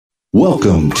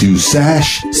Welcome to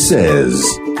Sash Says,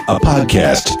 a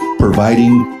podcast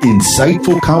providing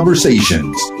insightful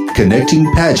conversations, connecting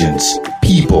pageants,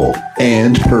 people,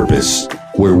 and purpose,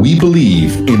 where we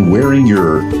believe in wearing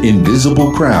your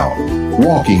invisible crown,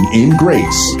 walking in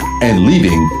grace, and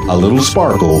leaving a little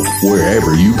sparkle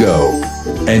wherever you go.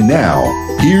 And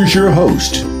now, here's your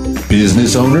host,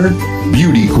 business owner,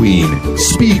 beauty queen,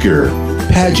 speaker,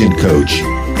 pageant coach,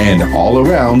 and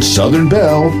all-around Southern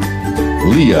Belle,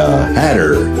 Leah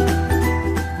Hatter.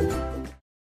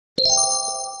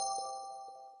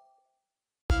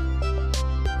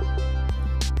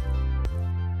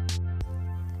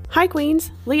 Hi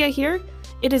Queens, Leah here.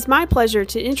 It is my pleasure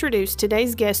to introduce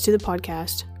today's guest to the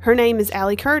podcast. Her name is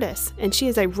Allie Curtis, and she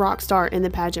is a rock star in the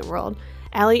pageant world.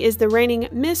 Allie is the reigning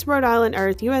Miss Rhode Island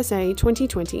Earth USA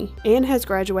 2020 and has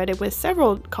graduated with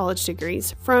several college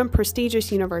degrees from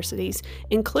prestigious universities,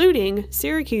 including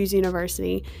Syracuse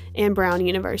University and Brown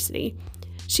University.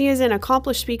 She is an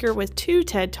accomplished speaker with 2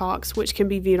 TED Talks, which can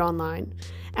be viewed online.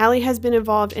 Allie has been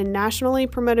involved in nationally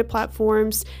promoted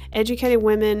platforms, educated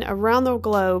women around the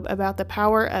globe about the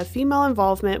power of female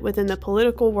involvement within the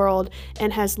political world,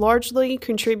 and has largely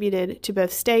contributed to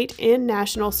both state and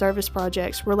national service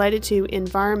projects related to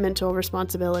environmental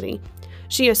responsibility.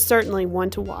 She is certainly one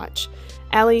to watch.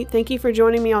 Allie, thank you for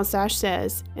joining me on Sash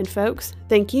Says, and folks,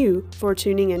 thank you for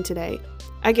tuning in today.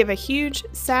 I give a huge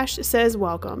Sash Says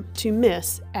welcome to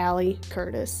Miss Allie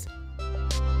Curtis.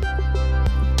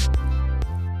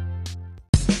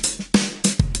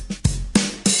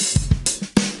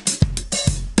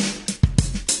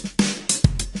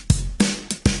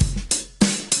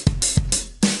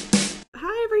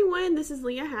 This is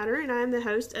Leah Hatter, and I am the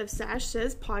host of Sash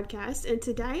Says podcast, and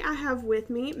today I have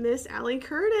with me Miss Allie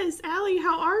Curtis. Allie,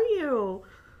 how are you?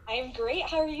 I am great.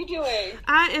 How are you doing?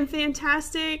 I am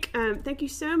fantastic. Thank you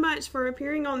so much for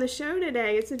appearing on the show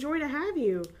today. It's a joy to have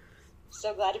you.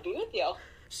 So glad to be with you.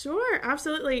 Sure,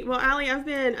 absolutely. Well, Allie, I've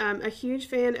been a huge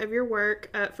fan of your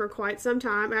work for quite some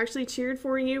time. I actually cheered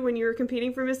for you when you were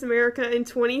competing for Miss America in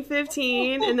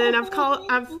 2015, and then I've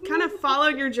kind of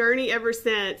followed your journey ever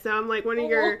since. So I'm like one of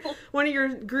your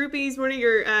groupies, one of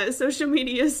your social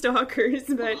media stalkers.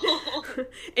 But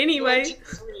anyway,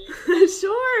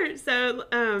 sure. So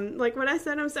like what I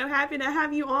said, I'm so happy to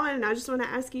have you on, and I just want to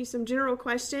ask you some general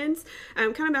questions,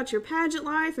 kind of about your pageant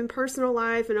life and personal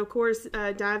life, and of course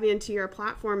dive into your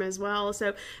platform as well.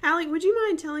 So, Allie, would you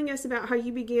mind telling us about how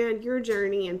you began your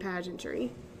journey in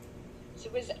pageantry? So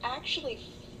it was actually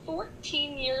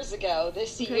 14 years ago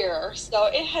this year,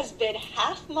 so it has been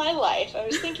half my life. I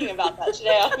was thinking about that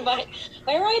today on my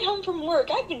ride home from work.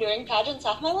 I've been doing pageants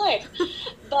half my life.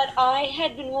 But I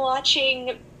had been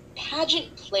watching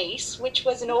Pageant Place, which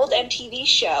was an old MTV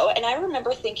show, and I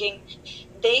remember thinking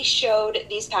they showed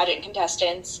these pageant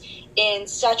contestants in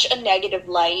such a negative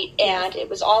light, and it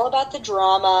was all about the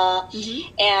drama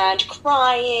and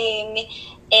crying,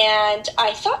 and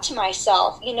I thought to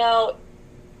myself, you know,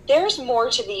 there's more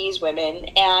to these women,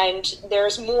 and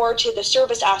there's more to the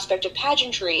service aspect of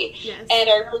pageantry, and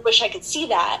I really wish I could see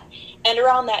that. And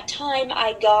around that time,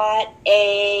 I got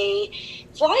a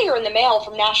flyer in the mail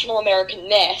from National American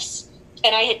Miss,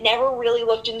 and I had never really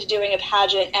looked into doing a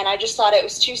pageant, and I just thought it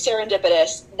was too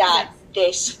serendipitous that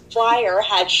this flyer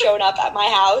had shown up at my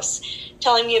house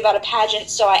telling me about a pageant.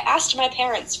 So I asked my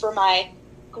parents for my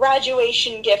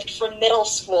graduation gift from middle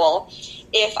school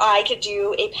if I could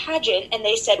do a pageant, and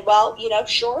they said, well, you know,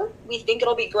 sure, we think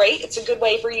it'll be great. It's a good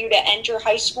way for you to enter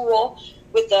high school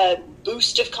with a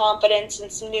boost of confidence and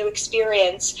some new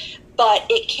experience, but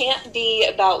it can't be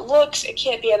about looks, it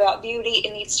can't be about beauty,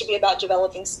 it needs to be about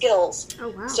developing skills. Oh,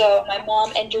 wow. So my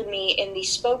mom entered me in the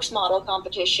spokesmodel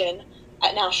competition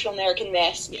at National American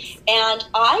Miss, and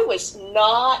I was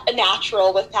not a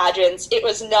natural with pageants. It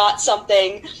was not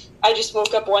something I just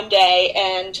woke up one day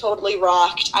and totally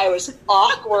rocked. I was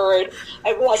awkward.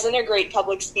 I wasn't a great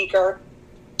public speaker,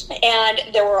 and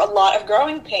there were a lot of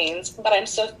growing pains, but I'm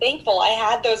so thankful I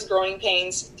had those growing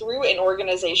pains through an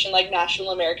organization like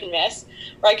National American Miss,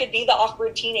 where I could be the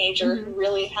awkward teenager who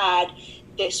really had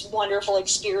this wonderful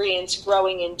experience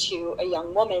growing into a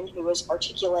young woman who was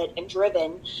articulate and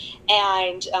driven.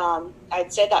 And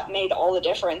I'd say that made all the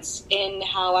difference in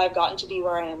how I've gotten to be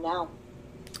where I am now.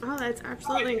 Oh, that's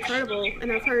absolutely incredible.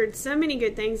 And I've heard so many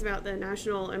good things about the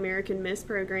National American Miss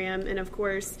program, and of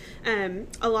course,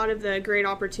 a lot of the great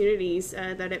opportunities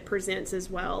that it presents as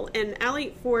well. And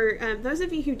Allie, for those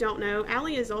of you who don't know,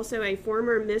 Allie is also a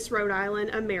former Miss Rhode Island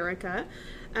America.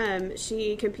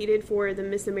 She competed for the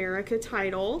Miss America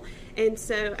title. And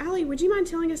so, Allie, would you mind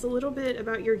telling us a little bit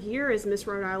about your year as Miss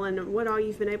Rhode Island and what all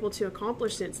you've been able to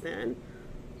accomplish since then?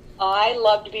 I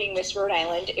loved being Miss Rhode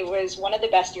Island. It was one of the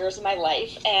best years of my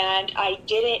life, and I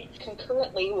did it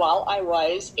concurrently while I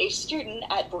was a student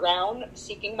at Brown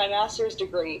seeking my master's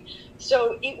degree.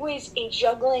 So it was a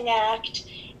juggling act,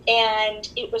 and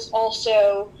it was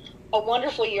also a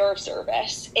wonderful year of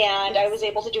service. And I was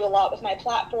able to do a lot with my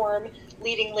platform,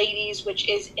 Leading Ladies, which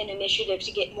is an initiative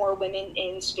to get more women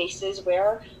in spaces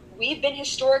where we've been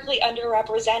historically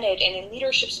underrepresented, and in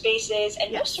leadership spaces,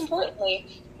 and most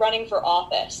importantly, running for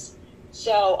office.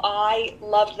 So I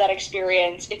loved that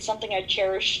experience. It's something I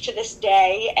cherish to this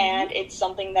day, and it's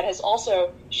something that has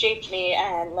also shaped me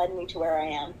and led me to where I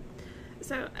am.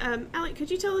 So, Allie, could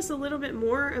you tell us a little bit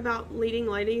more about Leading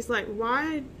Ladies? Like,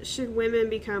 why should women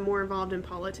become more involved in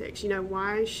politics? You know,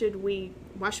 why should we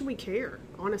care,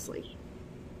 honestly?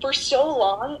 For so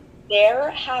long, there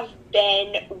have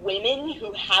been women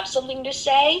who have something to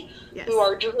say, who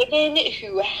are driven,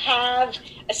 who have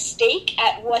a stake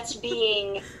at what's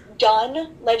being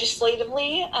done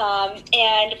legislatively,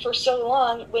 and for so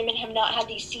long, women have not had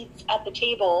these seats at the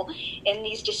table in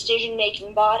these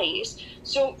decision-making bodies.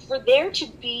 So for there to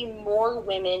be more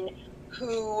women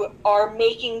who are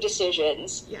making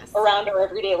decisions around our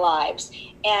everyday lives,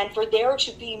 and for there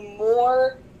to be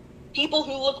more people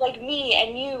who look like me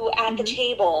and you at the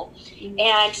table,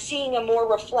 and seeing a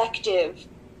more reflective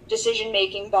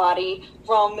decision-making body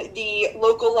from the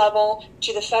local level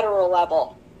to the federal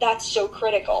level, that's so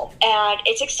critical. And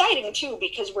it's exciting too,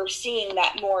 because we're seeing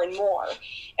that more and more.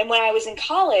 And when I was in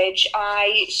college,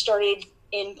 I started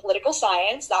in political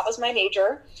science. That was my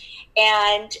major.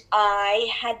 And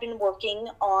I had been working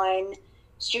on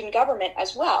student government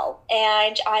as well.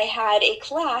 And I had a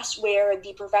class where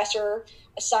the professor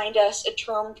assigned us a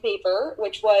term paper,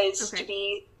 which was to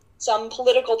be some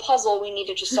political puzzle we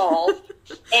needed to solve.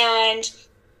 And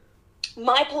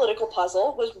my political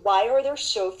puzzle was, why are there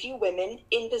so few women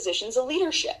in positions of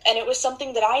leadership? And it was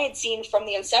something that I had seen from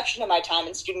the inception of my time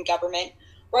in student government,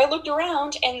 where I looked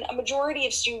around and a majority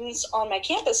of students on my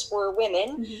campus were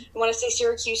women. I want to say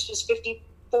Syracuse was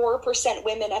 54%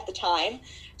 women at the time.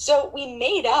 So we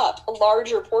made up a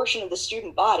larger portion of the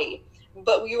student body,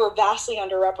 but we were vastly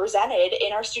underrepresented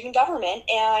in our student government.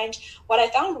 And what I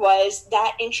found was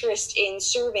that interest in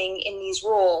serving in these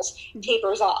roles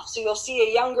tapers off. So you'll see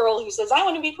a young girl who says, I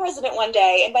want to be president one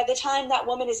day. And by the time that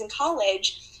woman is in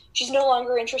college, she's no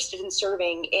longer interested in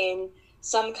serving in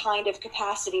some kind of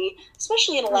capacity,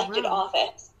 especially in elected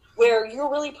office, where you're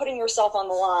really putting yourself on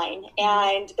the line.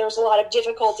 And there's a lot of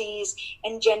difficulties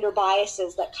and gender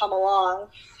biases that come along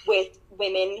with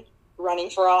women running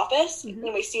for office. And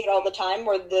we see it all the time,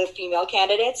 where the female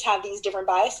candidates have these different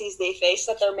biases they face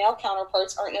that their male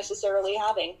counterparts aren't necessarily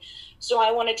having. So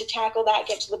I wanted to tackle that,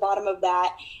 get to the bottom of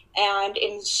that, and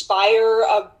inspire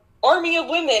a army of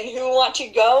women who want to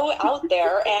go out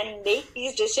there and make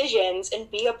these decisions and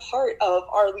be a part of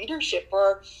our leadership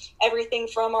for everything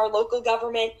from our local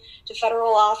government to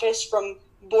federal office, from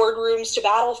boardrooms to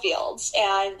battlefields.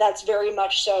 And that's very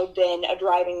much so been a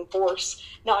driving force,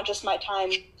 not just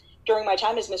during my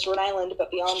time as Miss Rhode Island, but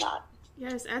beyond that.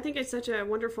 Yes, I think it's such a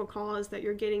wonderful cause that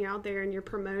you're getting out there and you're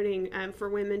promoting for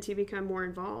women to become more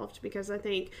involved, because I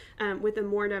think with the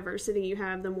more diversity you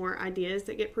have, the more ideas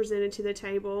that get presented to the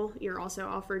table. You're also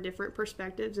offered different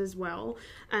perspectives as well.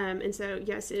 And so,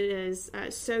 yes, it is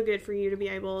so good for you to be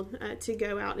able to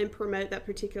go out and promote that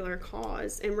particular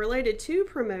cause. And related to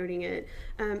promoting it,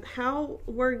 how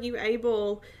were you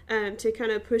able to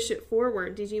kind of push it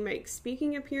forward? Did you make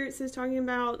speaking appearances talking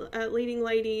about Leading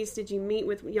Ladies? Did you meet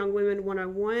with young women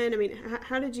one-on-one? I mean,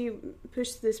 how did you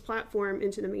push this platform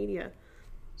into the media?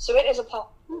 So it is a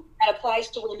platform that applies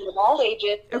to women of all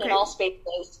ages and in all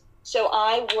spaces. So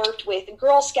I worked with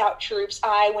Girl Scout troops.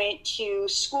 I went to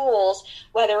schools,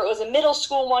 whether it was a middle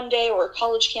school one day or a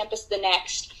college campus the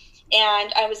next.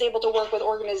 And I was able to work with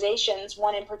organizations,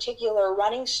 one in particular,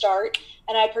 Running Start,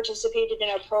 and I participated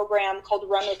in a program called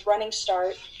Run with Running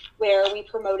Start, where we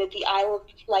promoted the I Look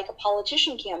Like a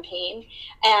Politician campaign.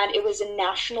 And it was a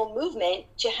national movement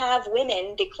to have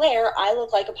women declare, I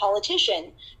look like a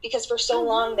politician, because for so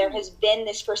long there has been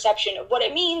this perception of what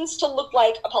it means to look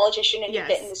like a politician and to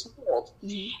fit in this mold.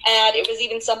 And it was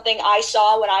even something I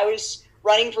saw when I was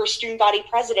running for student body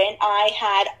president. I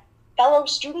had fellow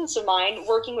students of mine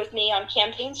working with me on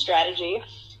campaign strategy.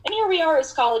 And here we are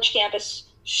as college campus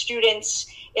students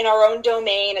in our own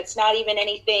domain. It's not even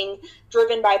anything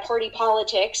driven by party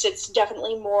politics. It's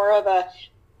definitely more of a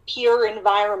peer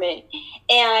environment.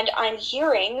 And I'm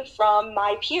hearing from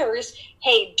my peers,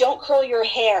 hey, don't curl your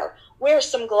hair. Wear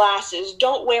some glasses.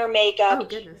 Don't wear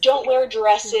makeup. Don't wear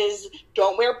dresses.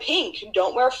 Don't wear pink.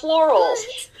 Don't wear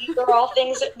florals. These are all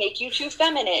things that make you too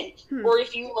feminine. Or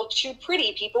if you look too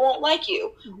pretty, people won't like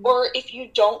you. Or if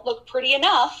you don't look pretty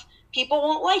enough, people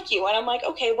won't like you. And I'm like,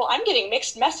 okay, well, I'm getting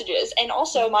mixed messages. And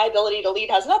also my ability to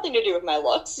lead has nothing to do with my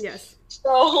looks. Yes.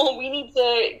 So we need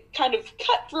to kind of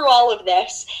cut through all of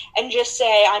this and just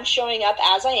say, I'm showing up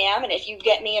as I am. And if you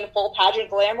get me in full pageant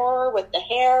glamour with the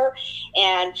hair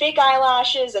and fake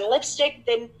eyelashes and lipstick,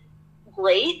 then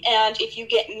great. And if you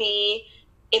get me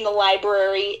in the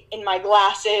library, in my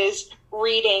glasses,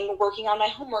 reading, working on my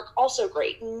homework, also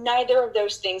great. Neither of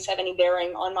those things have any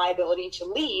bearing on my ability to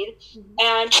lead.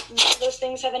 And none of those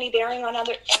things have any bearing on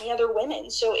any other women.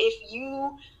 So if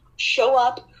you show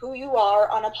up who you are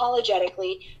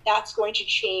unapologetically, that's going to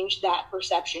change that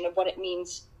perception of what it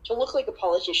means to look like a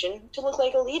politician, to look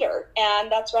like a leader.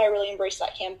 And that's why I really embraced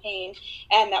that campaign.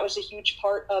 And that was a huge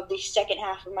part of the second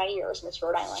half of my year as Miss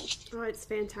Rhode Island. Oh, it's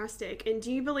fantastic. And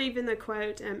do you believe in the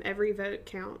quote, every vote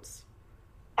counts?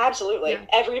 Absolutely. Yeah.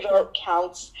 Every vote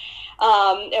counts.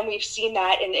 And we've seen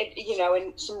that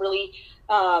in some really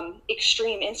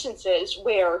extreme instances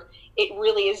where it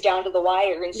really is down to the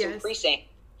wire in some precincts.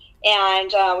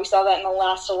 And we saw that in the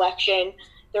last election.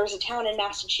 There was a town in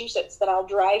Massachusetts that I'll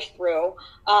drive through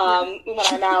when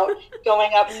I'm out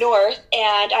going up north.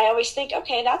 And I always think,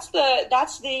 okay, that's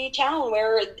the town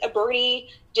where a Bernie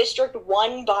district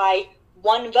won by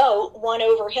one vote, won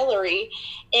over Hillary.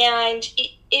 And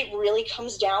it really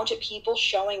comes down to people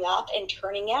showing up and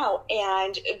turning out.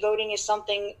 And voting is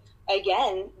something,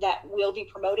 again, that we'll be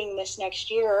promoting this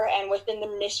next year. And within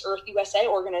the Miss Earth USA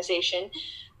organization,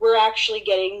 we're actually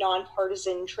getting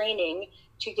nonpartisan training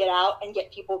to get out and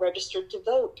get people registered to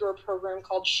vote through a program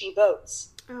called She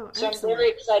Votes. Oh, so I'm very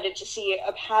excited to see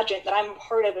a pageant that I'm a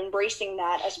part of embracing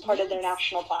that as part of their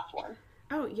national platform.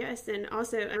 Oh, yes, and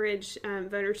also encourage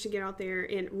voters to get out there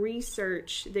and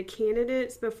research the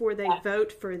candidates before they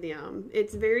vote for them.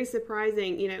 It's very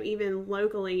surprising, even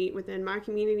locally within my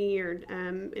community or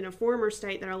in a former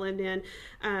state that I lived in.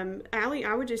 Allie,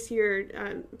 I would just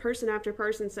hear person after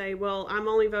person say, well, I'm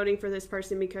only voting for this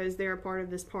person because they're a part of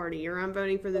this party, or I'm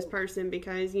voting for this person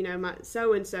because, my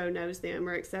so-and-so knows them,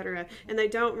 or et cetera. And they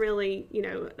don't really,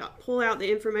 pull out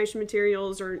the information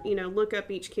materials or, look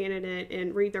up each candidate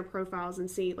and read their profiles and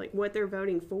see what they're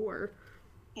voting for.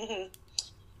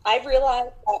 I've realized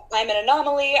that I'm an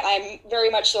anomaly. I'm very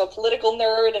much so a political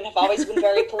nerd and have always been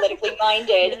very politically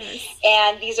minded. Yes.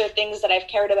 And these are things that I've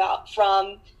cared about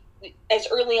from as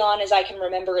early on as I can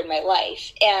remember in my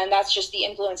life. And that's just the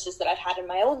influences that I've had in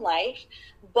my own life.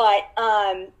 But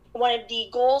one of the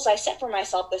goals I set for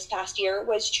myself this past year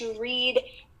was to read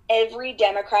every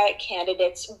Democratic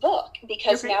candidate's book,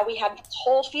 because now we have this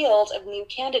whole field of new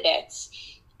candidates.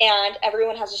 And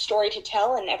everyone has a story to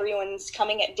tell, and everyone's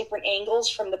coming at different angles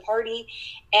from the party.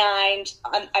 And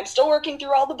I'm still working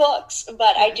through all the books,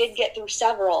 but I did get through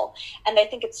several. And I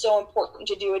think it's so important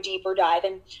to do a deeper dive.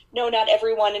 And no, not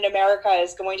everyone in America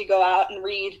is going to go out and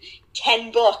read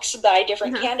 10 books by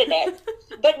different candidates.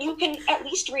 But you can at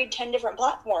least read 10 different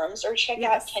platforms or check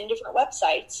out 10 different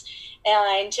websites.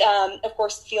 And, of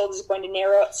course, the field is going to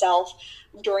narrow itself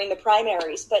during the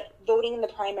primaries, but voting in the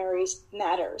primaries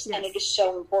matters. And it is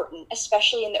so important,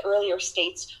 especially in the earlier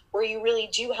states where you really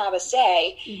do have a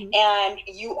say and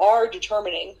you are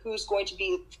determining who's going to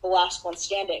be the last one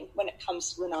standing when it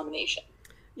comes to the nomination.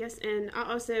 Yes, and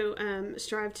I also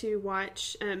strive to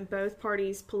watch both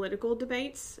parties' political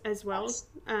debates as well,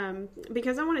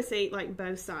 because I want to see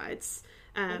both sides.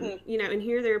 And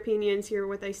hear their opinions, hear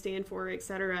what they stand for,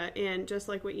 etc. And just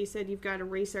like what you said, you've got to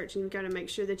research and you've got to make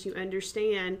sure that you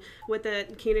understand what the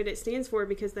candidate stands for,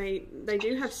 because they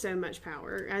do have so much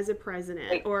power as a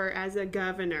president or as a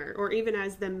governor or even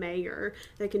as the mayor.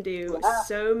 They can do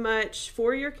so much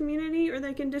for your community, or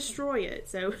they can destroy it.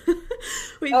 So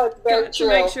we've got to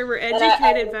make sure we're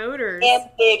educated voters. And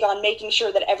big on making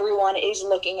sure that everyone is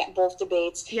looking at both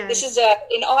debates. Yes. This is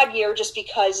an odd year just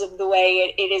because of the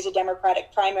way it is a Democratic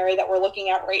primary that we're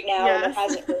looking at right now. And there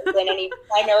hasn't been any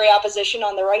primary opposition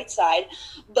on the right side,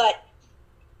 but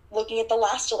looking at the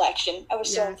last election, that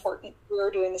was so important. We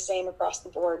were doing the same across the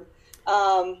board.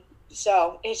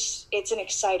 So it's an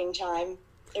exciting time.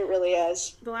 It really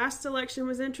is. The last election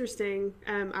was interesting.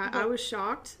 I was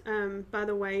shocked by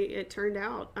the way it turned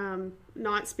out.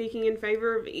 not speaking in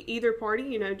favor of either party,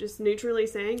 you know, just neutrally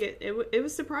saying it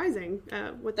was surprising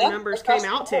what the numbers came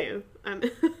out to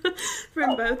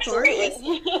from both parties.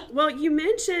 Well, you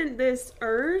mentioned this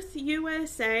Earth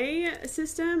USA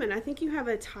system, and I think you have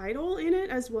a title in it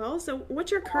as well. So what's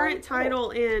your current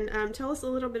title, and tell us a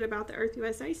little bit about the Earth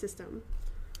USA system.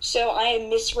 So I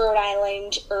am Miss Rhode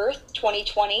Island Earth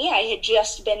 2020. I had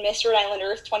just been Miss Rhode Island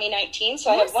Earth 2019, so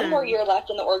I have one more year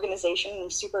left in the organization, and I'm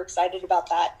super excited about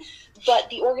that. But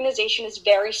the organization is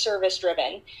very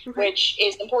service-driven, which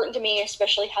is important to me,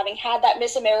 especially having had that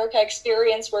Miss America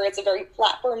experience where it's a very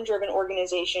platform-driven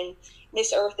organization.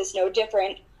 Miss Earth is no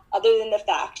different, other than the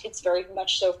fact it's very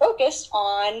much so focused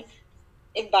on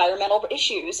environmental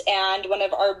issues. And one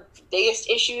of our biggest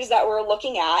issues that we're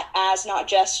looking at as not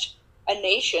just a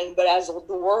nation, but as the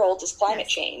world, is climate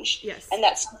change. Yes. And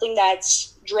that's something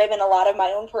that's driven a lot of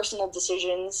my own personal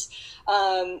decisions.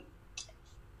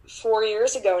 4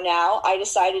 years ago now, I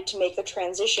decided to make the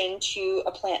transition to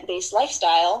a plant-based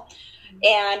lifestyle.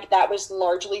 And that was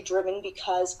largely driven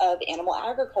because of animal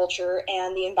agriculture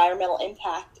and the environmental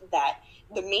impact that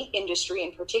the meat industry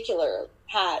in particular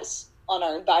has on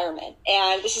our environment.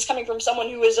 And this is coming from someone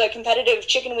who was a competitive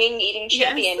chicken wing eating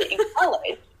champion in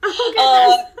college.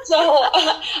 So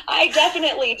I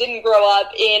definitely didn't grow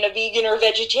up in a vegan or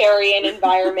vegetarian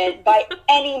environment by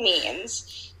any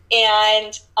means.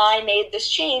 And I made this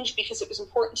change because it was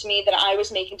important to me that I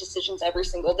was making decisions every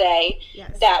single day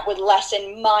that would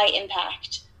lessen my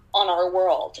impact on our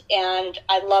world. And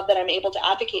I love that I'm able to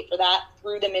advocate for that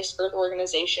through the Miss Earth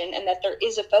organization, and that there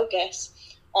is a focus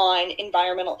on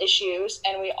environmental issues,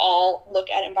 and we all look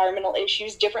at environmental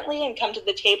issues differently and come to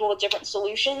the table with different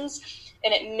solutions.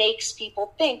 And it makes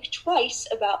people think twice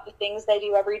about the things they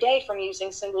do every day, from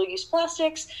using single-use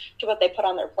plastics to what they put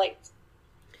on their plates.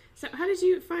 So how did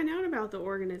you find out about the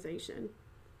organization?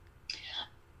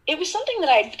 It was something that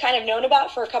I'd kind of known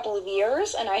about for a couple of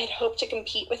years, and I had hoped to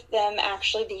compete with them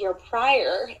actually the year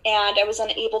prior, and I was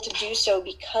unable to do so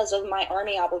because of my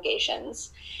Army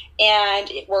obligations. And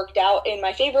it worked out in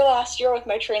my favor last year with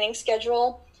my training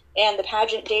schedule and the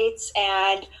pageant dates,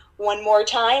 and one more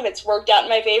time, it's worked out in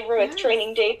my favor with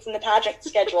training dates and the pageant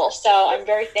schedule. So I'm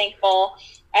very thankful.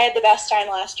 I had the best time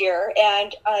last year,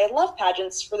 and I love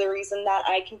pageants for the reason that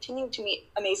I continue to meet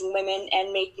amazing women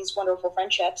and make these wonderful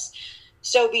friendships.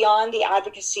 So beyond the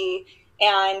advocacy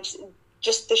and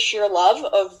just the sheer love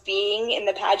of being in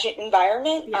the pageant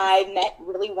environment, I met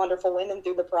really wonderful women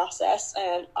through the process,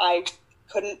 and I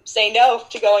couldn't say no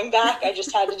to going back. I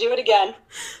just had to do it again.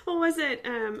 Well, was it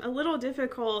a little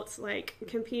difficult, like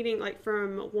competing like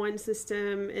from one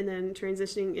system and then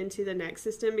transitioning into the next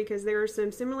system? Because there are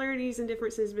some similarities and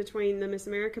differences between the Miss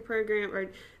America program, or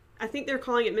I think they're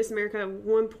calling it Miss America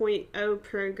 1.0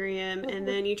 program, and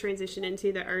then you transition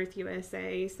into the Earth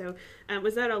USA. So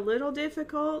was that a little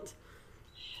difficult?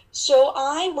 So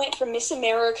I went from Miss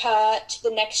America to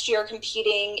the next year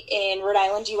competing in Rhode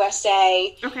Island,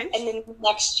 USA, and then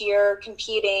next year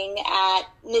competing at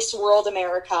Miss World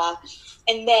America,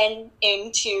 and then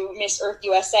into Miss Earth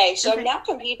USA. So I've now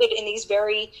competed in these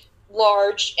very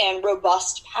large and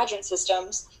robust pageant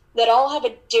systems that all have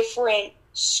a different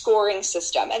scoring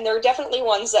system, and there are definitely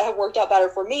ones that have worked out better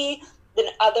for me than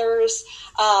others.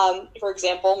 For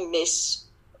example, Miss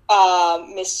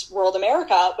World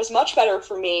America was much better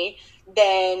for me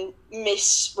than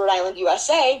Miss Rhode Island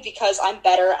USA because I'm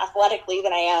better athletically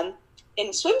than I am in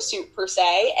swimsuit per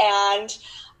se, and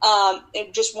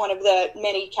just one of the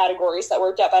many categories that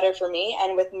worked out better for me.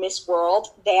 And with Miss World,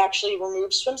 they actually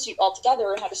removed swimsuit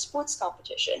altogether and had a sports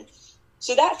competition,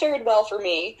 so that fared well for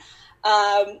me.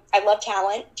 I love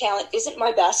talent. Talent isn't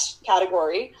my best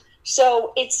category.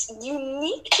 So it's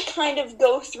unique to kind of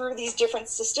go through these different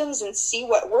systems and see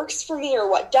what works for me or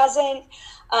what doesn't.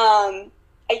 I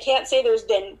can't say there's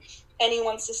been any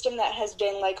one system that has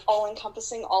been like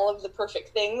all-encompassing all of the perfect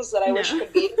things that I wish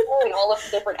could be there and all of the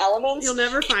different elements. You'll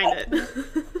never find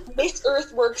it. Miss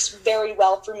Earth works very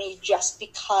well for me just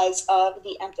because of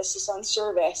the emphasis on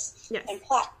service and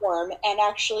platform, and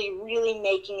actually really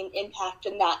making an impact,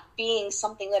 and that being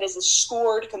something that is a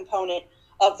scored component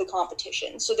of the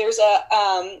competition. So there's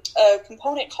a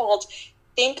component called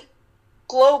Think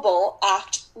Global,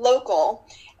 Act Local,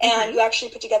 and you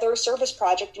actually put together a service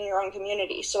project in your own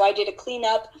community. So I did a cleaned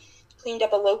up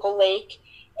a local lake,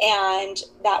 and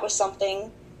that was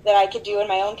something that I could do in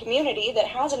my own community that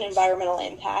has an environmental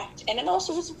impact, and it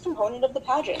also was a component of the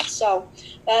pageant. So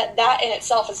that in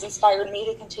itself has inspired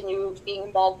me to continue being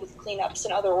involved with cleanups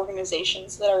and other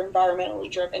organizations that are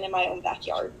environmentally driven in my own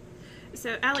backyard.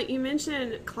 So, Allie, you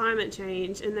mentioned climate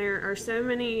change, and there are so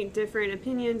many different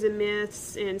opinions and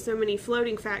myths and so many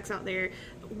floating facts out there.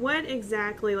 what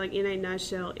exactly, like in a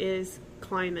nutshell, is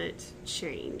climate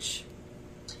change?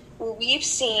 We've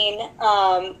seen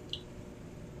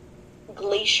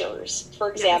glaciers,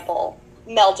 for example,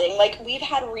 melting. Like, we've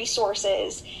had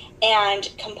resources and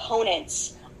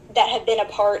components that have been a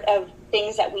part of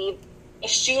things that we've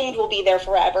assumed will be there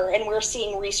forever, and we're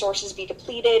seeing resources be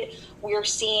depleted. We're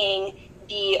seeing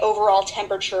the overall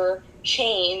temperature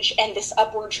change and this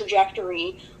upward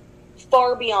trajectory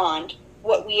far beyond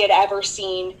what we had ever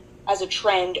seen as a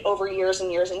trend over years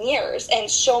and years and years. And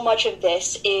so much of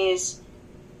this is,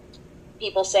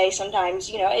 people say sometimes,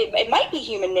 it might be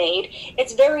human-made.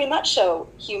 It's very much so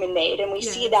human-made, and we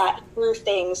see that through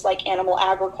things like animal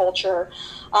agriculture.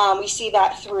 We see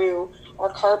that through our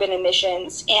carbon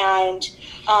emissions, and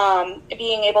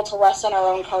being able to lessen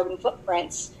our own carbon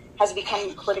footprints has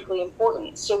become critically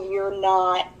important. So we're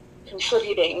not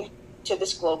contributing to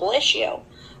this global issue.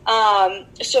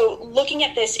 So looking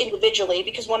at this individually,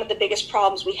 because one of the biggest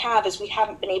problems we have is we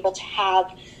haven't been able to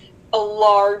have a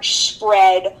large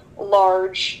spread,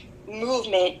 large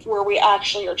movement where we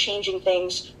actually are changing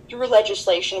things through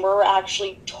legislation, where we're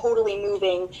actually totally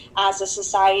moving as a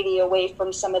society away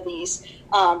from some of these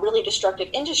really destructive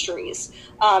industries.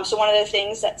 So one of the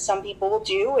things that some people will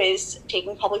do is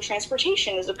taking public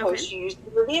transportation as opposed to using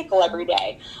your vehicle every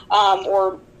day,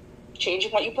 or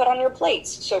changing what you put on your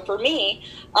plates. So for me,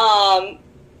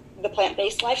 the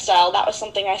plant-based lifestyle, that was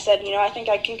something I said, I think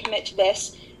I can commit to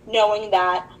this, knowing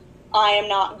that I am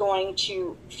not going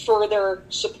to further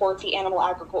support the animal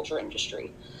agriculture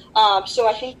industry. So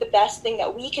I think the best thing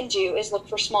that we can do is look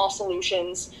for small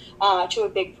solutions to a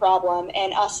big problem,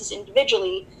 and us as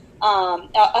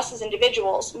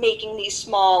individuals making these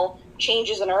small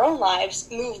changes in our own lives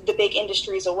move the big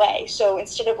industries away. So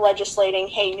instead of legislating,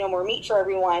 hey, no more meat for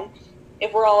everyone,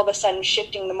 if we're all of a sudden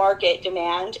shifting the market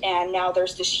demand, and now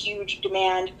there's this huge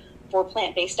demand for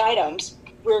plant-based items,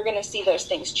 we're going to see those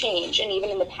things change. And even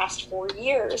in the past 4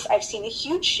 years, I've seen a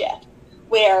huge shift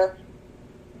where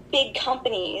big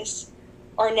companies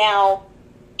are now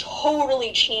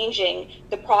totally changing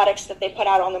the products that they put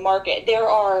out on the market. There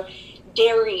are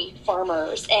dairy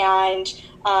farmers and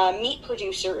meat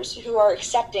producers who are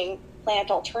accepting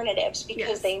plant alternatives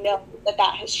because they know that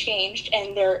that has changed,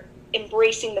 and they're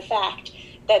embracing the fact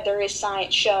that there is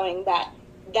science showing that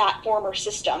that former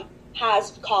system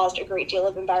has caused a great deal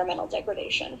of environmental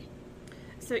degradation.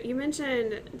 So you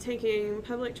mentioned taking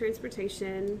public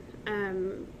transportation,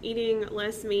 eating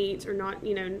less meat, or not,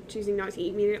 choosing not to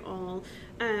eat meat at all.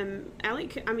 Allie,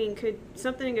 could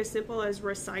something as simple as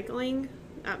recycling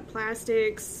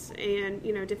plastics and,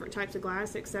 different types of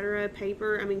glass, etc.,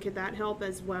 paper, could that help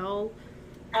as well?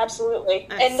 Absolutely.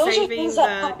 And those are things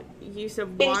that use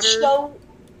of been water. So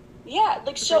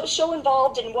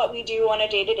involved in what we do on a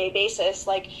day-to-day basis.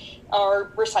 Like,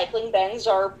 our recycling bins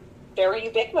are very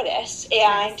ubiquitous,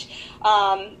 and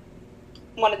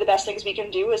one of the best things we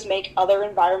can do is make other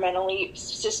environmentally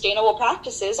sustainable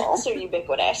practices also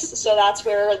ubiquitous. So that's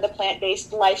where the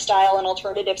plant-based lifestyle and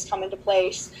alternatives come into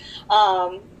place.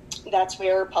 That's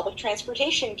where public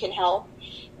transportation can help.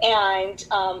 And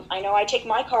I know I take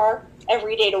my car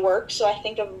every day to work, so I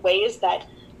think of ways that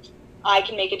I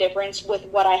can make a difference with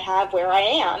what I have where I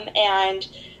am. And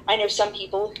I know some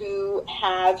people who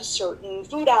have certain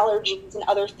food allergies and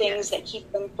other things that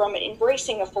keep them from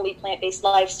embracing a fully plant-based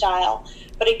lifestyle.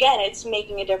 But again, it's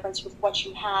making a difference with what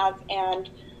you have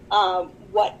and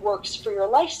what works for your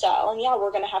lifestyle. And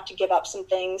we're going to have to give up some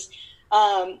things.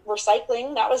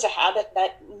 Recycling, that was a habit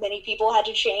that many people had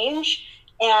to change,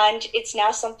 and it's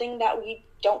now something that we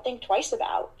don't think twice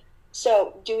about.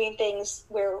 So doing things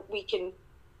where we can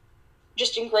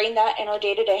just ingrain that in our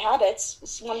day-to-day habits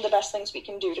is one of the best things we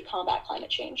can do to combat climate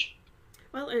change.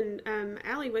 Well, and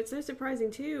Allie, what's so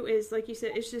surprising too is, like you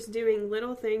said, it's just doing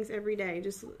little things every day,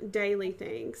 just daily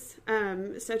things,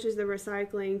 such as the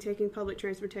recycling, taking public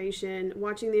transportation,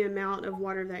 watching the amount of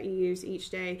water that you use each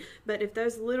day. But if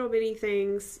those little bitty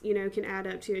things, can add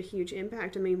up to a huge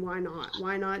impact, why not?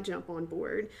 Why not jump on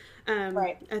board?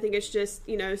 Right. I think it's just,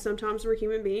 sometimes we're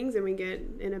human beings and we get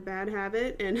in a bad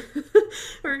habit and,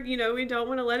 or, we don't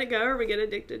want to let it go, or we get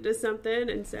addicted to something.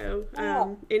 And so,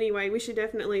 anyway, we should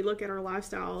definitely look at our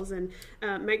lifestyles and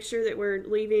make sure that we're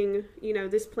leaving,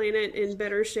 this planet in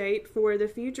better shape for the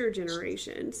future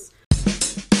generations.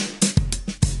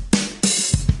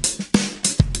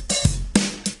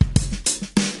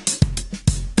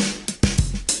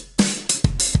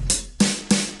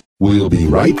 We'll be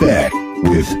right back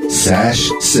with Sash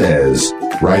Says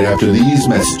right after these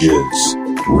messages.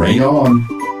 Rain on.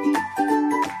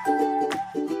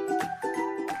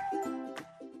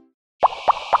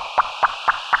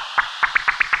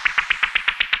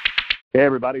 Hey,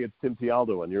 everybody, it's Tim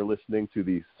Tialdo, and you're listening to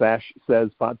the Sash Says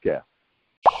podcast.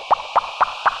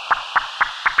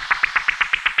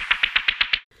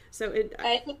 So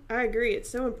I agree. It's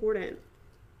so important.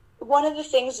 One of the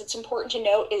things that's important to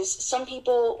note is some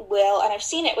people will, and I've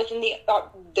seen it within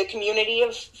the community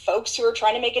of folks who are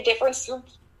trying to make a difference through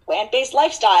plant-based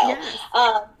lifestyle, yes.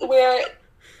 Where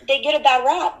they get a bad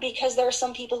rap because there are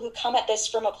some people who come at this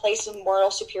from a place of moral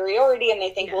superiority, and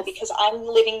they think, yes. Well, because I'm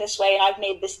living this way and I've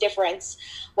made this difference,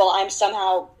 well, I'm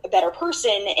somehow a better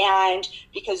person, and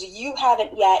because you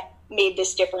haven't yet made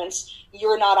this difference,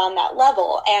 you're not on that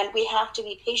level. And we have to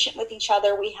be patient with each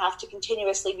other. We have to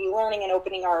continuously be learning and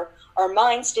opening our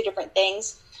minds to different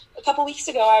things. A couple weeks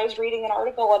ago, I was reading an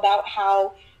article about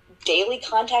how daily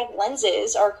contact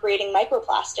lenses are creating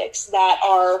microplastics that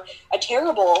are a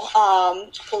terrible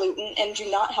pollutant and do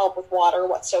not help with water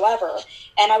whatsoever.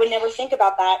 And I would never think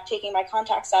about that, taking my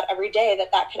contacts out every day,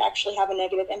 that could actually have a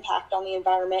negative impact on the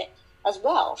environment as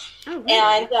well. Oh, really?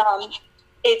 And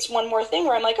it's one more thing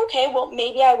where I'm like, okay, well,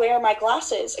 maybe I wear my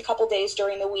glasses a couple days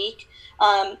during the week.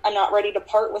 I'm not ready to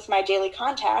part with my daily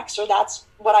contacts, or that's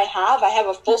what I have. I have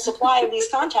a full supply of these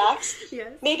contacts.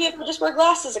 Yes. Maybe if I just wear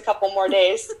glasses a couple more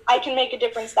days, I can make a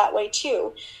difference that way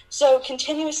too. So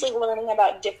continuously learning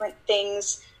about different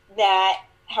things that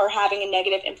are having a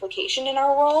negative implication in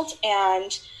our world,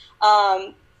 and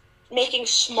making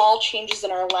small changes in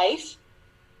our life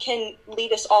can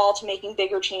lead us all to making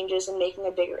bigger changes and making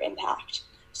a bigger impact.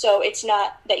 So it's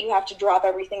not that you have to drop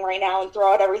everything right now and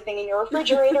throw out everything in your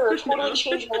refrigerator or totally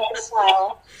change your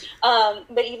lifestyle.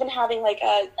 But even having like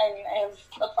I have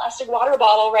a plastic water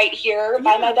bottle right here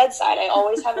by my bedside. I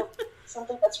always have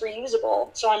something that's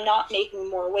reusable, so I'm not making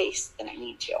more waste than I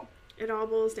need to. It all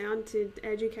boils down to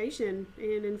education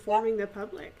and informing the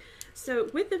public. So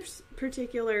with this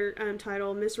particular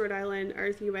title, Miss Rhode Island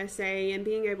Earth USA, and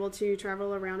being able to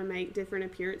travel around and make different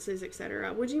appearances,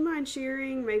 etc., would you mind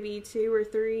sharing maybe 2 or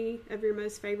 3 of your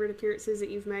most favorite appearances that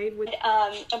you've made? With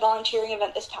a volunteering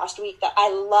event this past week that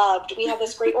I loved. We have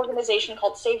this great organization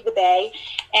called Save the Bay,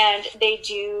 and they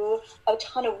do a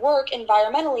ton of work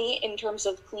environmentally in terms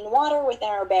of clean water within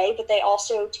our bay, but they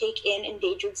also take in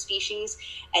endangered species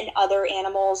and other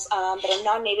animals that are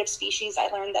non-native species. I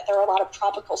learned that there are a lot of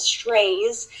tropical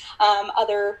strays,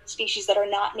 other species that are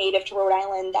not native to Rhode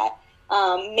Island that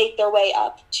make their way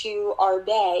up to our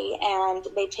bay, and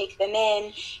they take them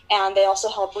in, and they also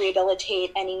help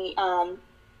rehabilitate any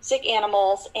sick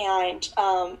animals and,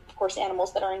 of course,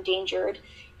 animals that are endangered,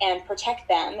 and protect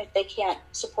them if they can't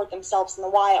support themselves in the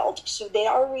wild. So they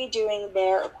are redoing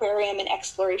their aquarium and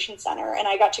exploration center, and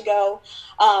I got to go.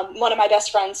 One of my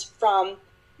best friends from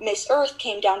Miss Earth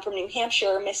came down from New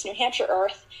Hampshire, Miss New Hampshire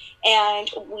Earth, and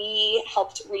we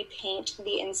helped repaint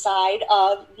the inside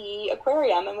of the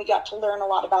aquarium, and we got to learn a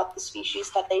lot about the species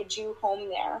that they do home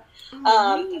there,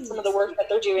 and some of the work that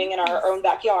they're doing in our own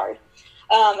backyard.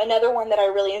 Another one that I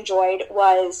really enjoyed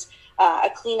was a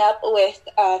cleanup with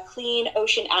Clean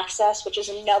Ocean Access, which is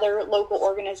another local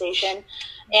organization,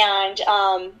 and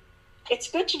it's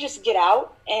good to just get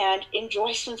out and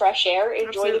enjoy some fresh air, enjoy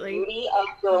Absolutely. The beauty of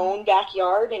your own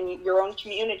backyard and your own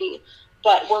community,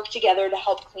 but work together to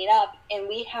help clean up. And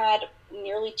we had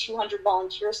nearly 200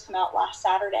 volunteers come out last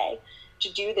Saturday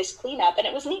to do this cleanup. And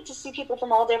it was neat to see people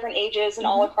from all different ages and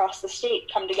all across the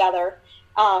state come together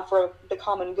for the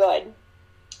common good.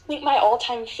 I think my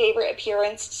all-time favorite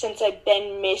appearance since I've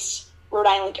been Miss Rhode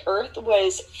Island Earth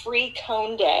was Free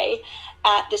Cone Day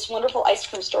at this wonderful ice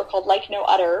cream store called Like No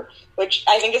Udder, which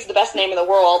I think is the best name in the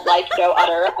world, Like No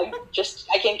Udder.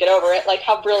 I can't get over it. Like,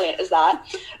 how brilliant is that?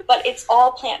 But it's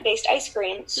all plant-based ice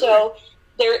cream. So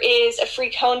there is a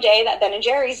free cone day that Ben &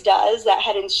 Jerry's does that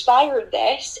had inspired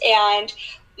this, and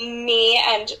me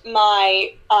and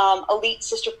my elite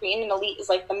sister queen, and elite is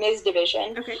like the Ms.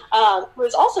 division, who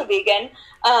is also vegan,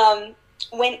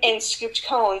 went and scooped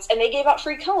cones, and they gave out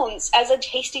free cones as a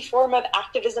tasty form of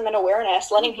activism and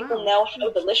awareness, letting people know how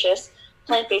delicious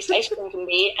plant-based ice cream can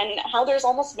be, and how there's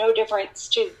almost no difference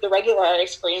to the regular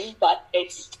ice cream, but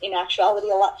it's in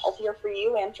actuality a lot healthier for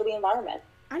you and for the environment.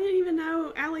 I didn't even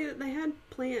know, Allie, that they had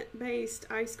plant-based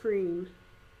ice cream.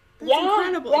 That's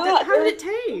incredible. Yeah, how did it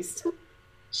taste?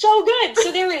 So good.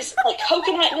 So there is like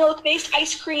coconut milk-based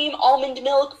ice cream, almond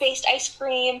milk-based ice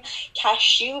cream,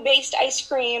 cashew-based ice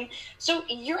cream. So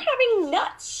you're having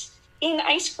nuts in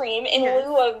ice cream in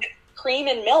lieu of cream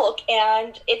and milk,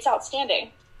 and it's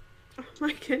outstanding. Oh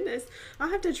my goodness. I'll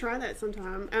have to try that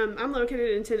sometime. I'm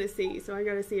located in Tennessee, so I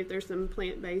got to see if there's some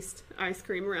plant-based ice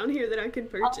cream around here that I can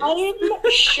purchase.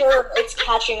 I'm sure it's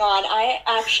catching on. I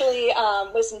actually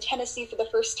was in Tennessee for the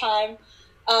first time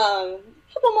a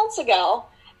couple months ago,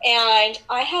 and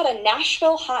I had a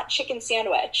Nashville hot chicken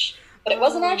sandwich, but it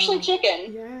wasn't actually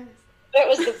chicken. Yes. But it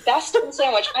was the best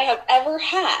sandwich I have ever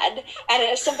had, and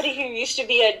as somebody who used to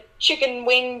be a chicken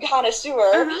wing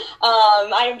connoisseur,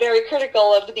 I am very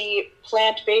critical of the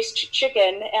plant-based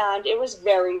chicken, and it was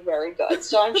very, very good.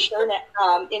 So I'm sure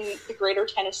that in the greater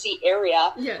Tennessee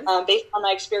area, Yes. Based on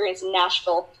my experience in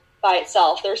Nashville by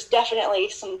itself, there's definitely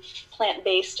some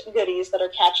plant-based goodies that are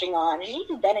catching on. And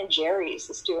even Ben & Jerry's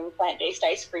is doing plant-based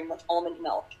ice cream with almond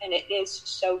milk, and it is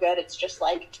so good. It's just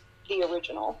like the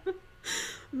original.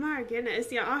 My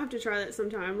goodness. Yeah, I'll have to try that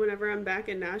sometime whenever I'm back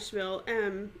in Nashville.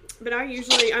 But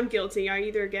I'm guilty. I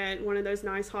either get one of those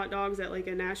nice hot dogs at like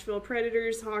a Nashville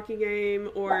Predators hockey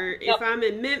game, or if I'm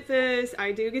in Memphis,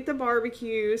 I do get the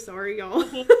barbecue. Sorry, y'all.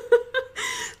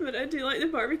 But I do like the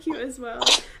barbecue as well.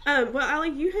 Well,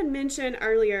 Allie, you had mentioned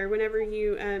earlier, whenever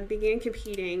you began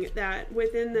competing, that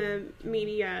within the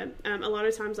media, a lot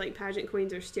of times, like, pageant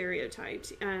queens are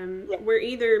stereotyped. We're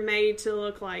either made to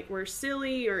look like we're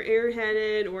silly or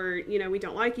airheaded, or, you know, we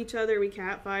don't like each other, we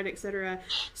catfight, etc.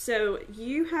 So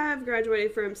you have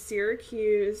graduated from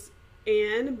Syracuse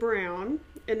and Brown,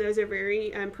 and those are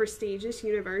very prestigious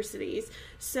universities.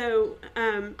 So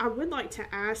I would like to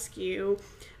ask you,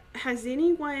 has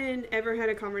anyone ever had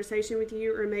a conversation with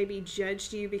you or maybe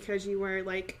judged you because you were,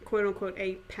 like, quote-unquote,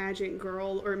 a pageant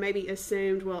girl, or maybe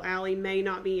assumed, well, Allie may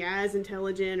not be as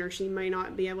intelligent, or she may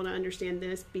not be able to understand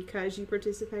this because you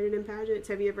participated in pageants?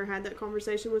 Have you ever had that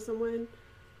conversation with someone?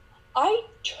 I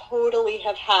totally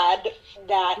have had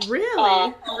that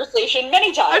conversation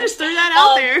many times. I just threw that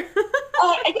out there.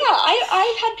 Yeah,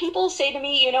 I've had people say to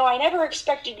me, you know, I never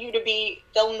expected you to be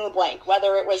fill in the blank,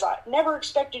 whether it was I never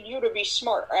expected you to be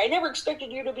smart, or I never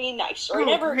expected you to be nice, or I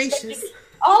never expected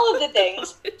all of the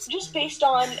things, just based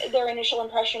on their initial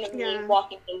impression of me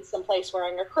walking in someplace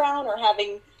wearing a crown or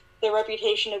having the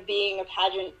reputation of being a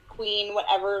pageant queen,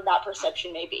 whatever that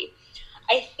perception may be.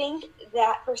 I think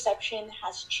that perception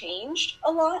has changed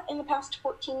a lot in the past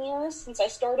 14 years since I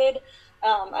started.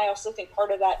 I also think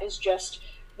part of that is just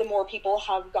the more people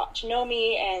have gotten to know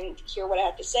me and hear what I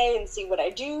have to say and see what I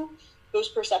do, those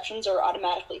perceptions are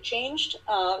automatically changed,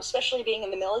 especially being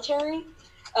in the military.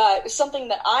 It was something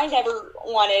that I never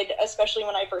wanted, especially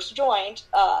when I first joined,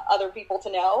 other people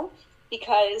to know,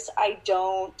 because I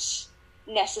don't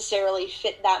necessarily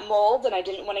fit that mold, and I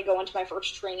didn't want to go into my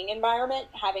first training environment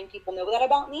having people know that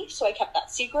about me, so I kept that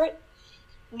secret.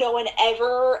 No one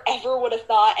ever would have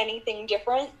thought anything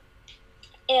different,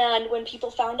 and when people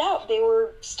found out, they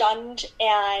were stunned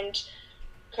and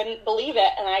couldn't believe it.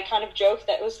 And I kind of joked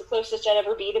that it was the closest I'd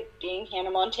ever be to being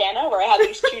Hannah Montana, where I have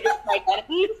these two different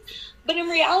identities, but in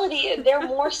reality they're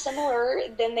more similar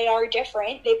than they are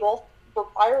different. They both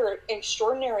require an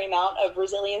extraordinary amount of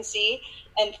resiliency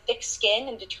and thick skin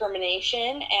and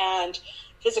determination, and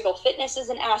physical fitness is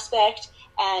an aspect,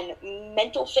 and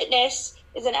mental fitness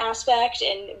is an aspect,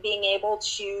 and being able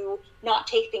to not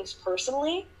take things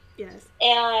personally. Yes.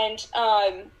 And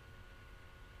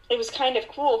it was kind of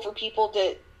cool for people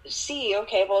to see,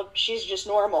 okay, well, she's just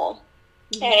normal.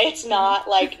 Mm-hmm. And it's not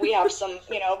like we have some,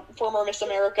 former Miss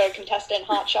America contestant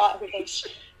hotshot who thinks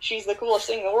she's the coolest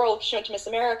thing in the world because she went to Miss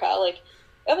America. Like,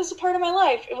 it was a part of my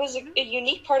life. It was a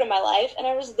unique part of my life, and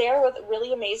I was there with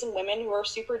really amazing women who are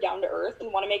super down to earth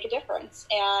and want to make a difference.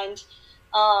 And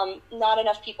not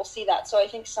enough people see that. So I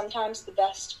think sometimes the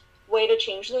best way to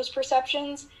change those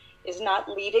perceptions is not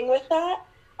leading with that.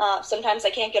 Sometimes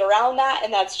I can't get around that,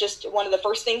 and that's just one of the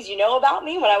first things you know about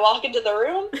me when I walk into the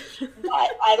room.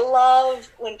 But I love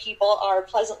when people are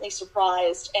pleasantly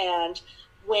surprised, and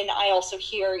when I also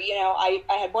hear, I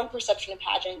had one perception of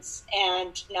pageants,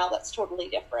 and now that's totally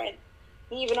different.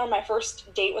 Even on my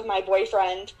first date with my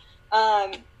boyfriend,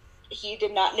 he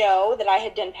did not know that I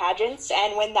had done pageants,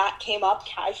 and when that came up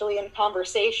casually in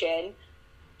conversation,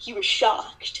 he was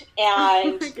shocked,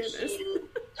 and he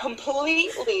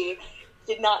completely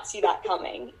did not see that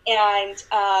coming. And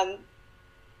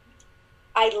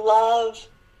I love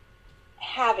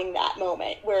having that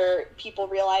moment where people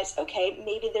realize, okay,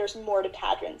 maybe there's more to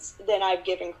pageants than I've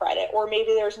given credit, or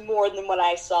maybe there's more than what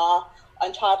I saw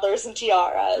on Toddlers and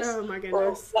Tiaras. Oh my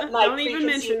goodness. Don't even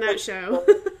mention that show.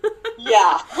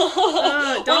 Yeah.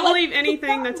 Don't believe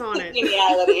anything that's on it.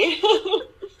 Reality.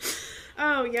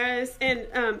 Oh, yes. And,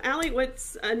 Allie,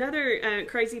 what's another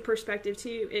crazy perspective,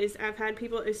 too, is I've had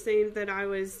people assume that I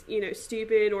was,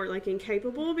 stupid or, like,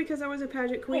 incapable because I was a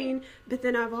pageant queen. But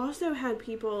then I've also had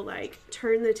people, like,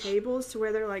 turn the tables to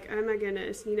where they're like, oh, my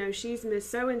goodness, she's Miss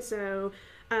So-and-so.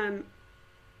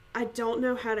 I don't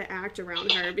know how to act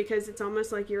around her because it's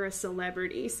almost like you're a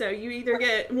celebrity. So you either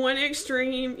get one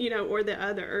extreme, or the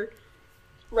other.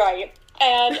 Right.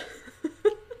 And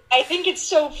I think it's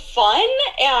so fun,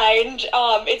 and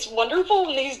it's wonderful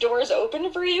when these doors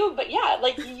open for you. But yeah,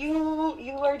 like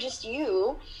you are just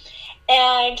you.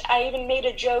 And I even made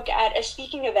a joke at a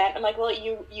speaking event. I'm like, well,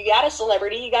 you got a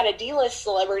celebrity, you got a D-list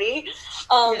celebrity,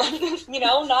 you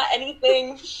know, not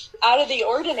anything out of the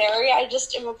ordinary. I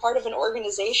just am a part of an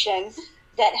organization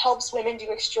that helps women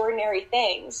do extraordinary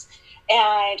things.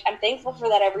 And I'm thankful for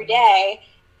that every day.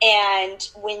 And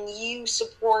when you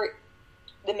support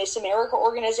the Miss America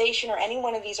organization or any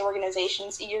one of these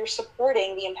organizations, you're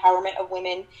supporting the empowerment of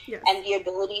women and the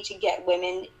ability to get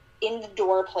women in the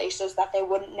door places that they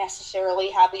wouldn't necessarily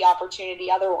have the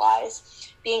opportunity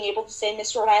otherwise. Being able to say,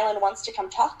 Miss Rhode Island wants to come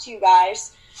talk to you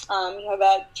guys. You have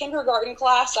a kindergarten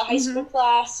class, a high school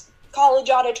class,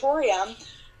 college auditorium.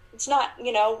 It's not,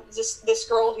 you know, this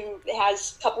girl who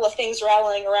has a couple of things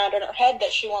rattling around in her head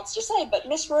that she wants to say, but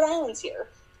Miss Rhode Island's here.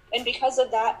 And because of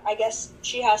that, I guess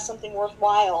she has something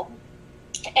worthwhile.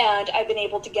 And I've been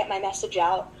able to get my message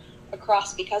out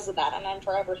across because of that, and I'm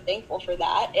forever thankful for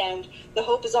that. And the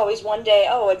hope is always one day,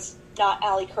 it's not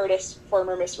Allie Curtis,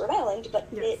 former Miss Rhode Island, but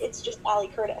it's just Allie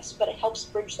Curtis. But it helps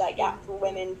bridge that gap for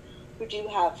women who do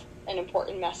have an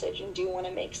important message and do want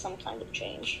to make some kind of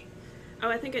change. Oh,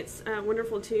 I think it's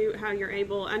wonderful, too, how you're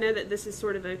able, I know that this is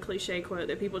sort of a cliche quote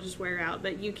that people just wear out,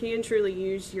 but you can truly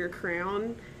use your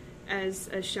crown as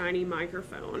a shiny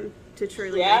microphone to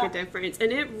truly make a difference.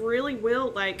 And it really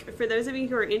will, like, for those of you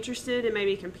who are interested in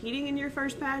maybe competing in your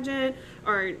first pageant,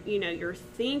 or, you know, you're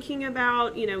thinking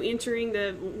about, you know, entering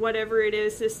the whatever it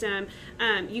is system,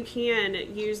 you can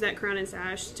use that crown and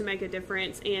sash to make a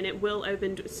difference, and it will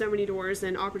open so many doors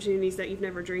and opportunities that you've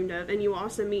never dreamed of. And you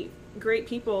also meet great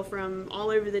people from all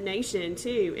over the nation,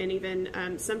 too, and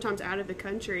even sometimes out of the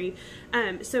country.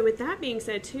 So with that being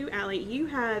said, too, Allie, you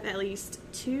have at least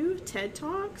 2 TED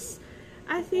Talks,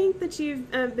 I think, that you've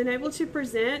been able to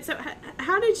present. So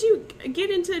how did you get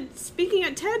into speaking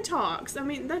at TED Talks? I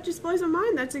mean, that just blows my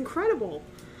mind. That's incredible.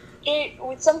 It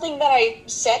was something that I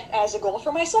set as a goal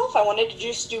for myself. I wanted to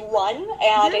just do one, and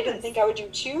I didn't think I would do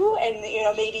 2. And, you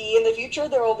know, maybe in the future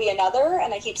there will be another.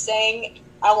 And I keep saying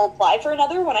I will apply for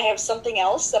another when I have something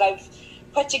else that I've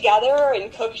put together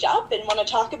and cooked up and want to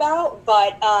talk about.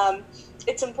 But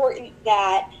it's important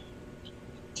that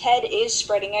TED is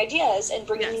spreading ideas and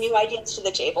bringing new ideas to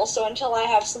the table. So until I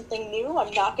have something new,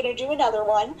 I'm not going to do another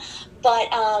one. But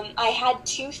I had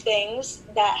 2 things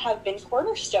that have been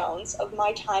cornerstones of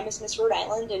my time as Miss Rhode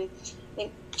Island, and I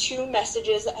think 2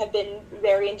 messages that have been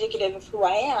very indicative of who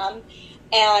I am.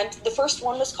 And the first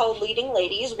one was called Leading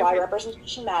Ladies, Why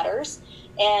Representation Matters.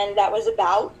 And that was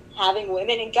about having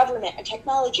women in government and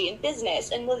technology and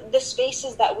business and the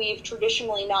spaces that we've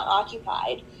traditionally not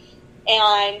occupied.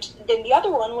 And then the other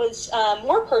one was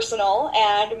more personal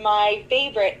and my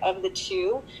favorite of the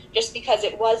 2, just because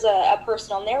it was a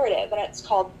personal narrative, and it's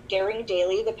called Daring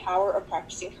Daily, The Power of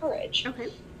Practicing Courage.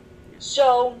 Okay.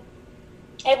 So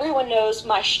everyone knows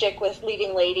my shtick with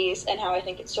Leading Ladies and how I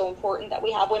think it's so important that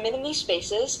we have women in these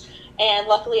spaces. And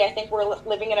luckily, I think we're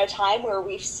living in a time where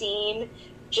we've seen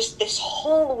just this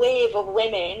whole wave of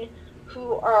women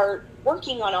who are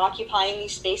working on occupying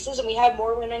these spaces, and we have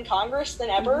more women in Congress than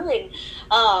ever, and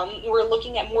we're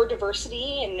looking at more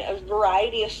diversity in a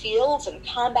variety of fields, and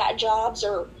combat jobs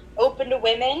are open to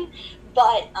women.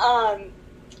 But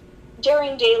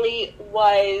Daring Daily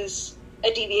was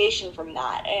a deviation from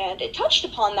that, and it touched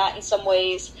upon that in some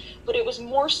ways, but it was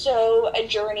more so a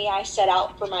journey I set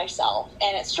out for myself.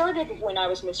 And it started when I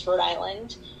was Miss Rhode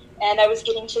Island, and I was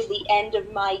getting to the end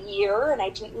of my year, and I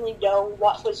didn't really know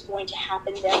what was going to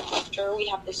happen thereafter. We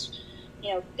have this,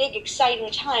 you know, big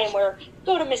exciting time where you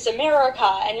go to Miss America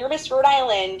and you're Miss Rhode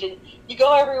Island, and you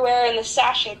go everywhere in the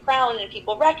sash and crown, and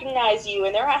people recognize you,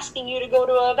 and they're asking you to go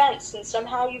to events, and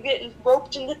somehow you get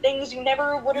roped into things you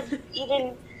never would have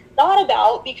even thought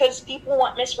about, because people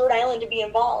want Miss Rhode Island to be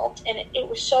involved. And it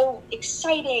was so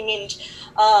exciting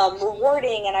and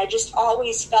rewarding, and I just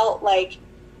always felt like,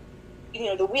 you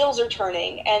know, the wheels are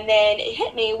turning. And then it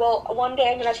hit me, well, one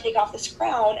day I'm going to take off this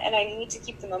crown, and I need to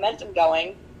keep the momentum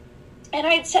going. And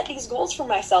I had set these goals for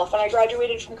myself when I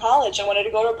graduated from college. I wanted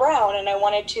to go to Brown, and I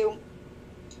wanted to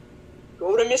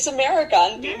go to Miss America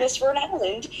and be Miss Rhode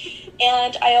Island.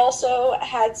 And I also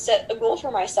had set a goal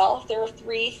for myself. There were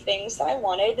 3 things that I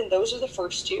wanted, and those are the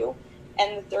first 2.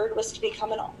 And the third was to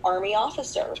become an Army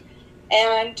officer.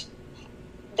 And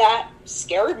that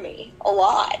scared me a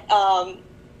lot.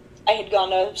 I had gone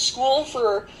to school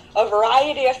for a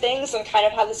variety of things and kind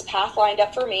of had this path lined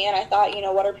up for me. And I thought, you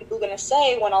know, what are people going to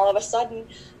say when all of a sudden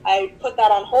I put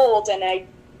that on hold and I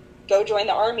go join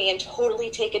the Army and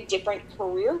totally take a different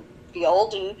career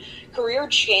field and career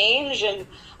change, and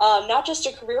not just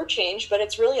a career change, but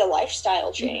it's really a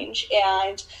lifestyle change.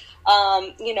 And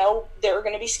there are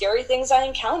going to be scary things I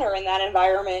encounter in that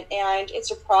environment, and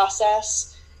it's a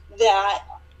process that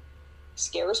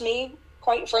scares me,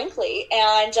 quite frankly.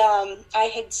 And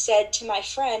I had said to my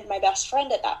best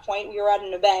friend at that point, we were at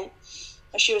an event,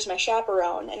 she was my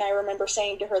chaperone, and I remember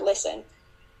saying to her, listen,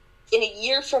 in a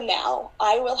year from now,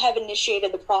 I will have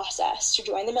initiated the process to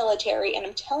join the military, and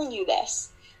I'm telling you this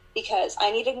because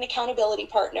I need an accountability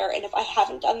partner, and if I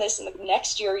haven't done this in the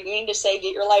next year, you need to say,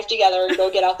 get your life together and go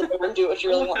get out the door and do what you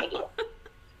really want to do.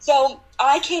 So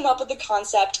I came up with the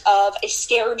concept of a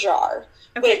scare jar,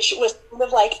 which was sort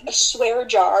of like a swear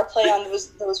jar, play on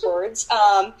those words.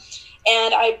 And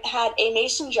I had a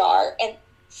mason jar, and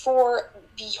for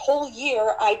the whole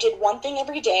year, I did one thing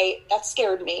every day that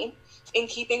scared me, in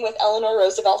keeping with Eleanor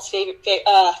Roosevelt's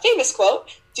famous quote,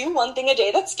 do one thing a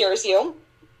day that scares you.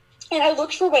 And I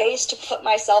looked for ways to put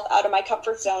myself out of my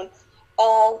comfort zone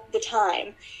all the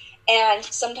time. And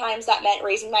sometimes that meant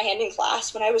raising my hand in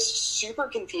class when I was super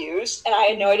confused and I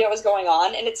had no idea what was going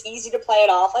on. And it's easy to play it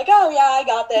off like, oh, yeah, I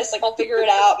got this. Like, I'll figure it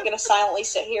out. I'm going to silently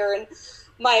sit here in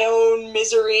my own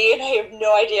misery, and I have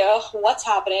no idea what's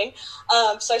happening.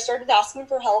 So I started asking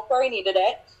for help where I needed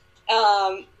it.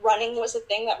 Running was a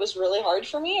thing that was really hard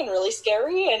for me and really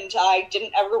scary, and I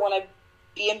didn't ever want to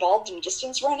be involved in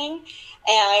distance running.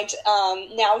 And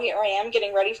now here I am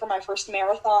getting ready for my first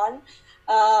marathon.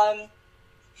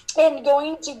 And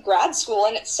going to grad school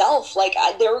in itself, like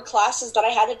there were classes that I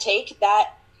had to take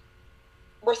that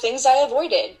were things I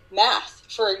avoided. Math,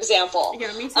 for example.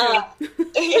 Yeah, me too.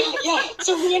 Yeah.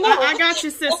 So I got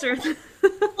you, sister.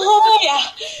 Oh,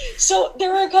 yeah. So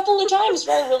there were a couple of times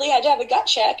where I really had to have a gut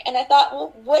check, and I thought,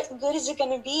 well, what good is it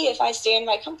going to be if I stay in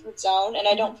my comfort zone and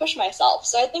I don't push myself?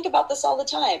 So I think about this all the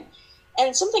time.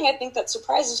 And something I think that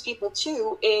surprises people,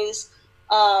 too, is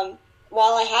while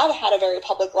I have had a very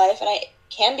public life and I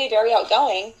can be very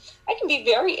outgoing, I can be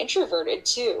very introverted,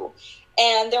 too.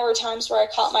 And there were times where I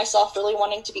caught myself really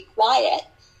wanting to be quiet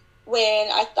when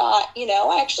I thought,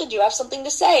 I actually do have something to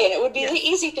say, and it would be the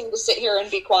easy thing to sit here and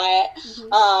be quiet,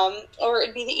 or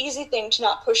it'd be the easy thing to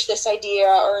not push this idea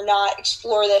or not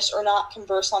explore this or not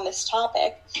converse on this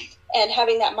topic. And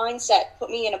having that mindset put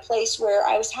me in a place where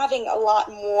I was having a lot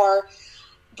more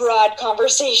broad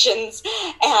conversations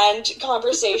and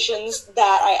conversations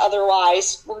that I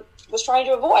otherwise was trying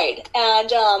to avoid. And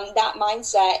that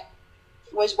mindset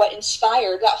was what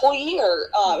inspired that whole year.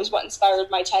 Was what inspired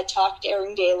my TED Talk,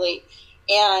 Daring Daily.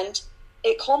 And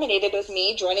it culminated with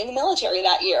me joining the military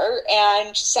that year.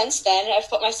 And since then, I've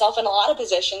put myself in a lot of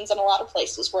positions and a lot of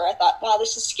places where I thought, wow,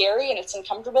 this is scary and it's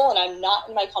uncomfortable and I'm not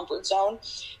in my comfort zone.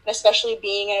 And especially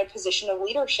being in a position of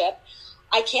leadership,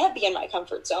 I can't be in my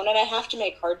comfort zone, and I have to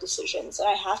make hard decisions, and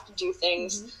I have to do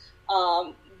things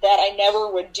that I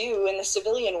never would do in the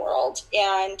civilian world.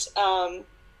 And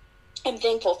I'm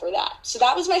thankful for that. So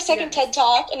that was my second TED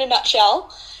Talk in a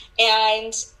nutshell.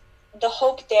 And the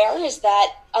hope there is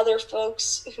that other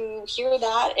folks who hear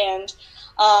that and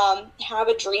have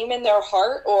a dream in their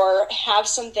heart or have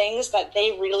some things that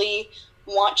they really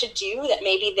want to do that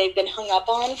maybe they've been hung up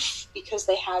on because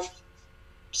they have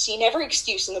seen every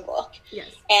excuse in the book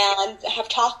and have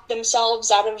talked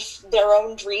themselves out of their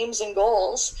own dreams and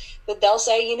goals, that they'll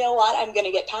say, you know what, I'm going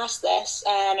to get past this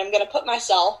and I'm going to put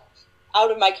myself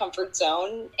out of my comfort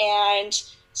zone. And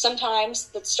sometimes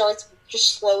that starts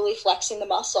just slowly flexing the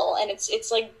muscle. And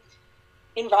it's like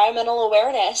environmental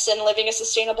awareness and living a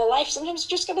sustainable life. Sometimes you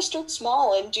just got to start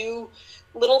small and do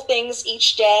little things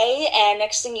each day. And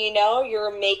next thing you know,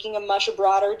 you're making a much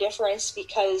broader difference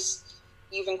because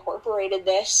you've incorporated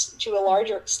this to a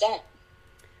larger extent.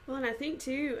 Well, and I think,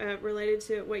 too, related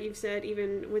to what you've said,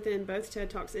 even within both TED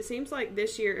Talks, it seems like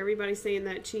this year everybody's saying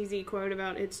that cheesy quote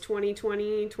about it's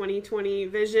 2020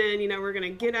 vision. We're going to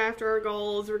get after our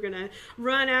goals. We're going to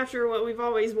run after what we've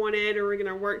always wanted, or we're going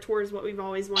to work towards what we've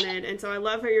always wanted. And so I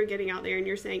love how you're getting out there and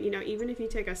you're saying, even if you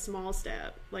take a small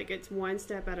step, like it's one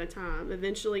step at a time,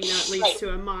 eventually, it leads to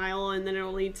a mile and then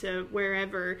it'll lead to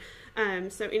wherever.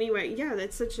 So anyway,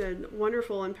 that's such a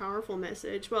wonderful and powerful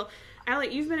message. Well,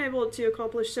 Allie, you've been able to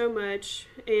accomplish so much,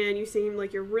 and you seem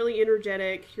like you're really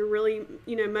energetic. You're really,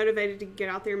 motivated to get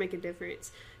out there and make a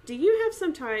difference. Do you have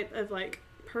some type of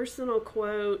personal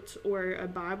quote or a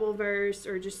Bible verse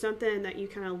or just something that you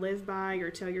kind of live by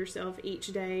or tell yourself each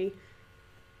day?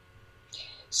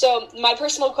 So my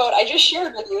personal quote I just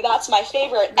shared with you, that's my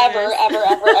favorite ever,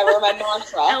 my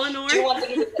mantra. Eleanor? Do one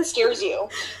thing that scares you.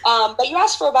 But you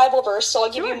asked for a Bible verse, so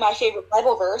I'll give you my favorite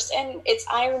Bible verse, and it's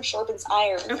iron sharpens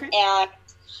iron. Okay.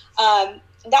 And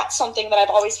that's something that I've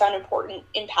always found important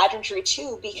in pageantry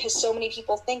too, because so many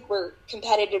people think we're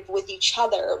competitive with each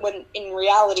other when in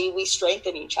reality we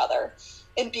strengthen each other.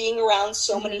 And being around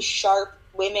so many sharp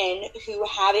women who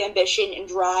have ambition and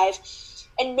drive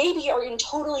and maybe are in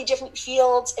totally different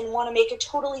fields and want to make a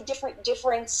totally different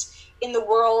difference in the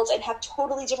world and have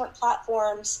totally different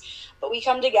platforms, but we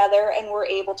come together and we're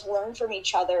able to learn from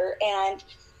each other, and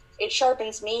it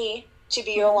sharpens me to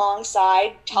be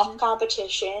alongside tough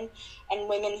competition and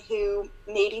women who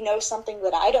maybe know something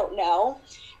that I don't know,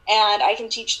 and I can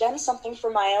teach them something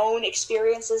from my own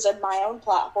experiences and my own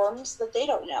platforms that they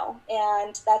don't know.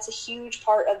 And that's a huge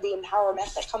part of the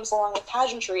empowerment that comes along with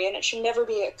pageantry, and it should never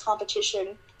be a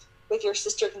competition with your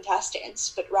sister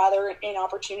contestants, but rather an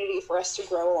opportunity for us to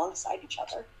grow alongside each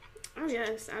other. Oh,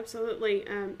 yes, absolutely.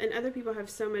 And other people have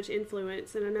so much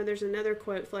influence. And I know there's another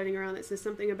quote floating around that says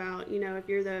something about, if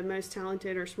you're the most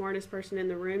talented or smartest person in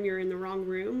the room, you're in the wrong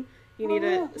room. You need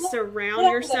to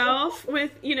surround yourself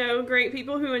with, great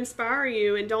people who inspire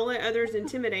you, and don't let others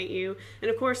intimidate you.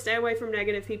 And, of course, stay away from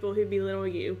negative people who belittle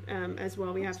you as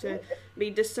well. We have to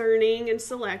be discerning and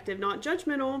selective, not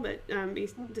judgmental, but be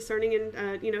discerning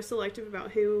and, selective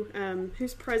about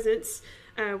whose presence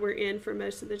we're in for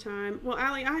most of the time. Well,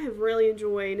 Allie, I have really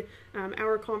enjoyed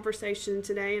our conversation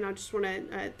today, and I just want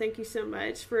to thank you so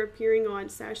much for appearing on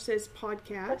Sash Says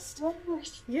podcast. Of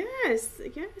course. Yes,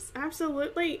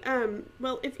 absolutely.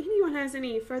 Well, if anyone has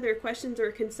any further questions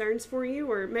or concerns for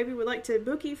you, or maybe would like to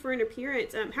book you for an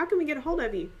appearance, how can we get a hold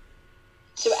of you?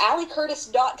 So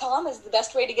AllieCurtis.com is the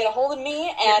best way to get a hold of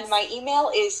me, and my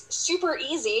email is super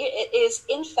easy. It is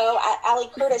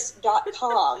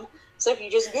info@AllieCurtis.com. So if you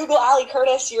just Google Allie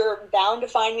Curtis, you're bound to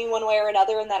find me one way or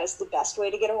another, and that is the best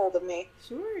way to get a hold of me.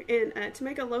 Sure. And to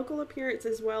make a local appearance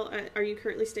as well, are you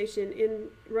currently stationed in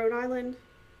Rhode Island?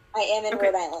 I am in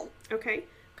Rhode Island. Okay,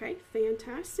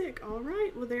 fantastic. All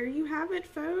right. Well, there you have it,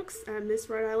 folks. Miss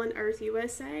Rhode Island Earth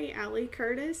USA, Allie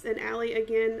Curtis. And Allie,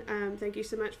 again, thank you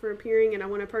so much for appearing, and I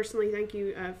want to personally thank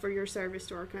you for your service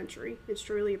to our country. It's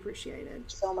truly appreciated.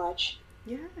 Thank you so much.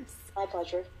 Yes. My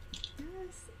pleasure.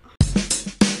 Yes.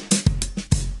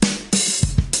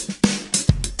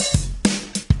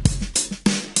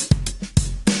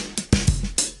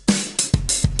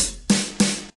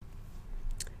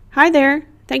 Hi there.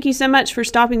 Thank you so much for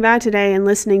stopping by today and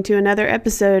listening to another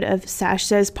episode of Sash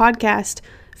Says Podcast.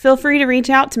 Feel free to reach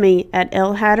out to me at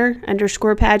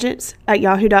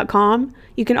lhatter_pageants@yahoo.com.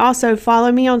 You can also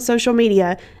follow me on social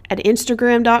media at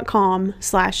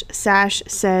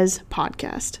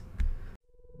instagram.com/SashSaysPodcast.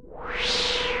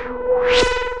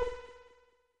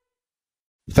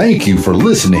 Thank you for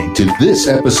listening to this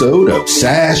episode of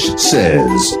Sash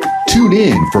Says. Tune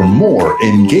in for more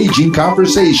engaging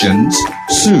conversations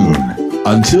soon.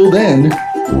 Until then,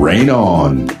 reign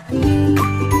on.